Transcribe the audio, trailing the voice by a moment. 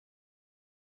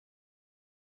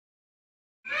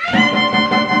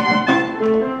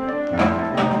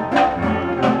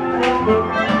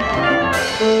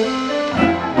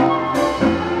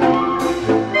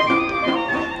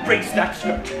that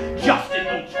skirt, just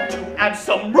an inch or two, and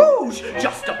some rouge,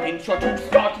 just a pinch or two,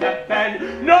 start that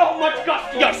bend, no much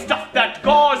gustier, stuff that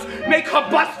gauze, make her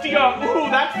bustier, ooh,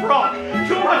 that frock,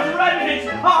 too much red in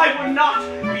it, I would not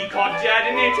be caught dead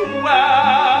in it.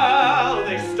 Well,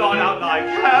 they start out like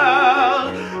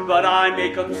hell, but I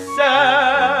make 'em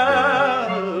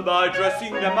sell by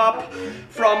dressing them up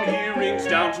from earrings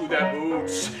down to their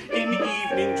boots in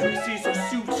evening dresses or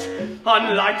suits,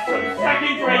 unlike some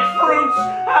second-rate fruits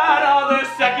at other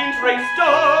second-rate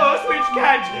stores which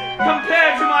can't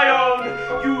compare to my own.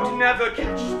 You'd never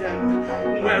catch them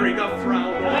wearing a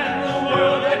frown. And the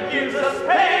world that gives us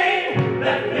pain,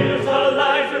 that lives a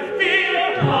life